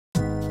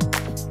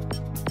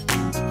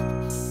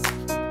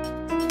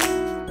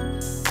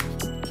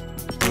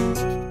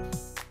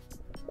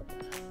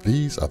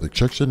These are the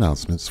church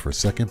announcements for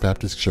Second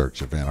Baptist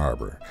Church of Ann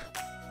Arbor.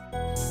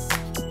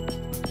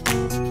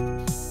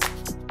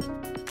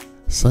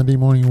 Sunday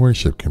morning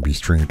worship can be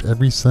streamed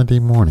every Sunday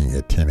morning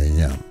at 10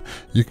 a.m.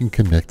 You can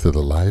connect to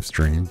the live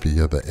stream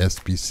via the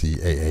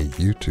SBCAA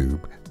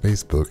YouTube,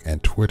 Facebook,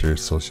 and Twitter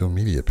social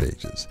media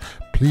pages.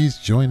 Please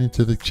join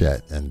into the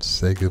chat and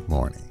say good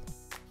morning.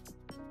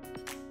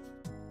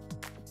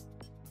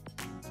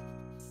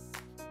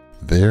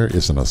 There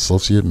is an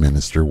associate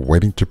minister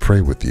waiting to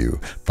pray with you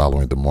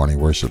following the morning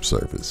worship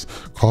service.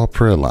 Call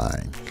prayer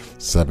line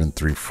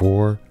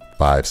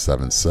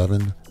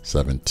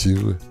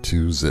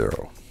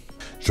 734-577-7220.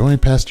 Join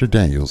Pastor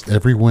Daniels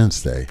every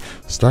Wednesday.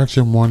 Start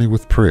your morning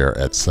with prayer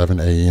at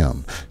 7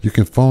 a.m. You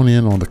can phone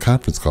in on the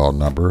conference call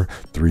number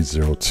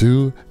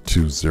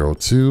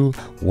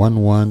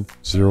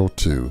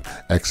 302-202-1102,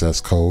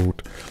 access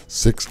code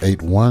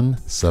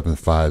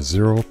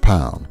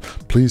 681750#.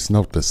 Please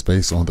note that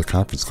space on the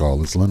conference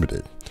call is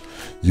limited.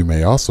 You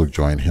may also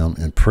join him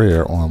in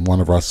prayer on one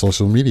of our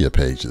social media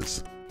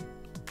pages.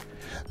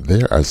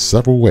 There are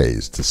several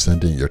ways to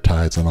send in your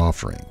tithes and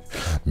offering.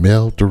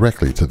 Mail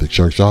directly to the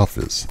church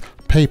office,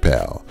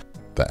 PayPal,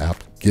 the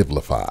app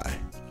Givelify.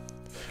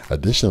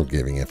 Additional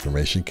giving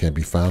information can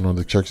be found on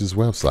the church's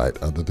website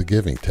under the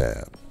Giving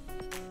tab.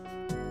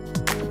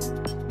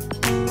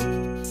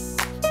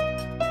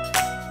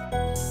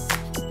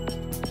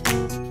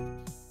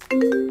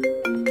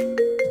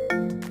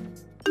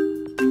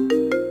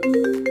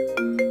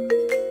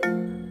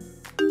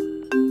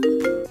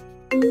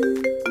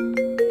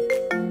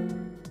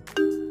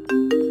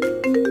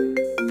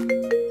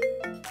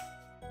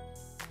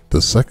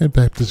 The Second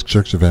Baptist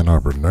Church of Ann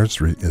Arbor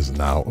Nursery is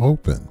now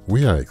open.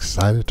 We are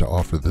excited to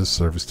offer this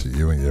service to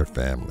you and your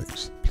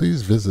families.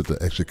 Please visit the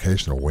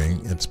educational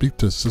wing and speak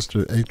to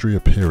Sister Adria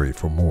Perry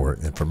for more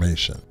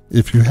information.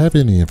 If you have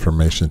any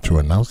information to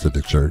announce to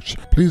the church,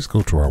 please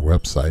go to our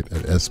website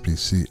at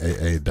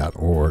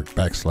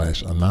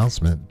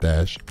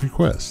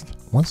sbcaa.org/announcement-request.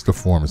 Once the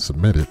form is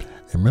submitted,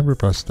 a member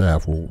of our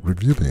staff will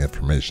review the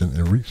information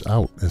and reach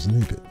out as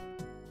needed.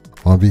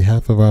 On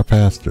behalf of our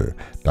pastor,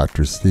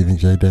 Dr. Stephen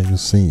J.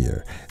 Daniels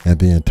Sr., and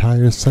the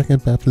entire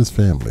Second Baptist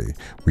family,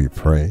 we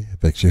pray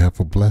that you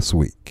have a blessed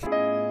week.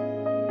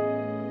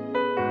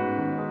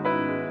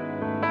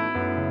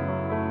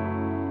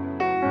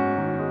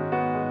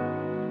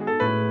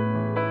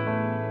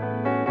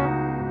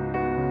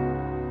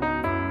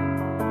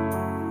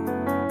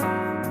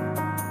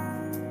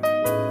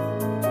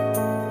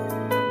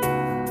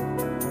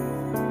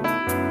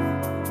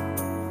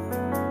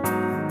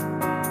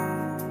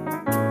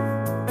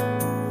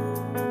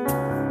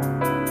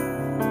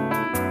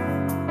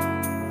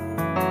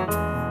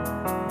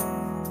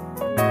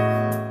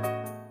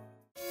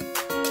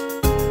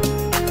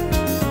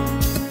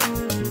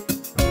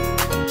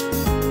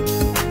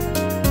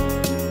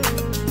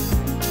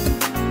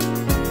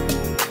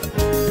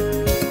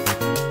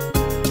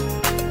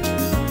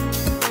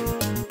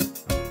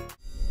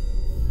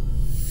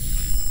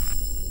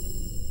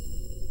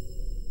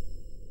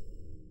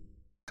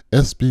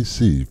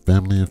 SBC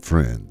family and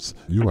friends,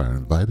 you are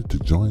invited to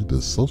join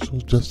the Social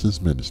Justice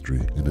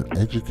Ministry in an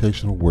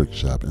educational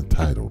workshop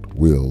entitled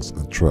Wills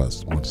and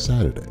Trusts on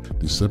Saturday,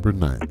 December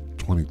 9th,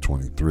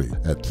 2023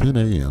 at 10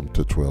 a.m.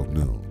 to 12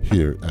 noon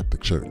here at the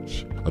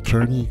church.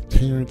 Attorney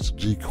Terrence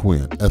G.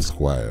 Quinn,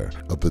 Esquire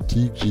of the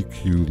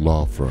TGQ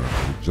Law Firm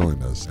will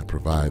join us and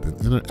provide an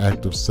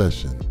interactive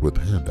session with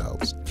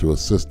handouts to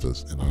assist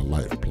us in our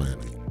life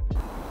planning.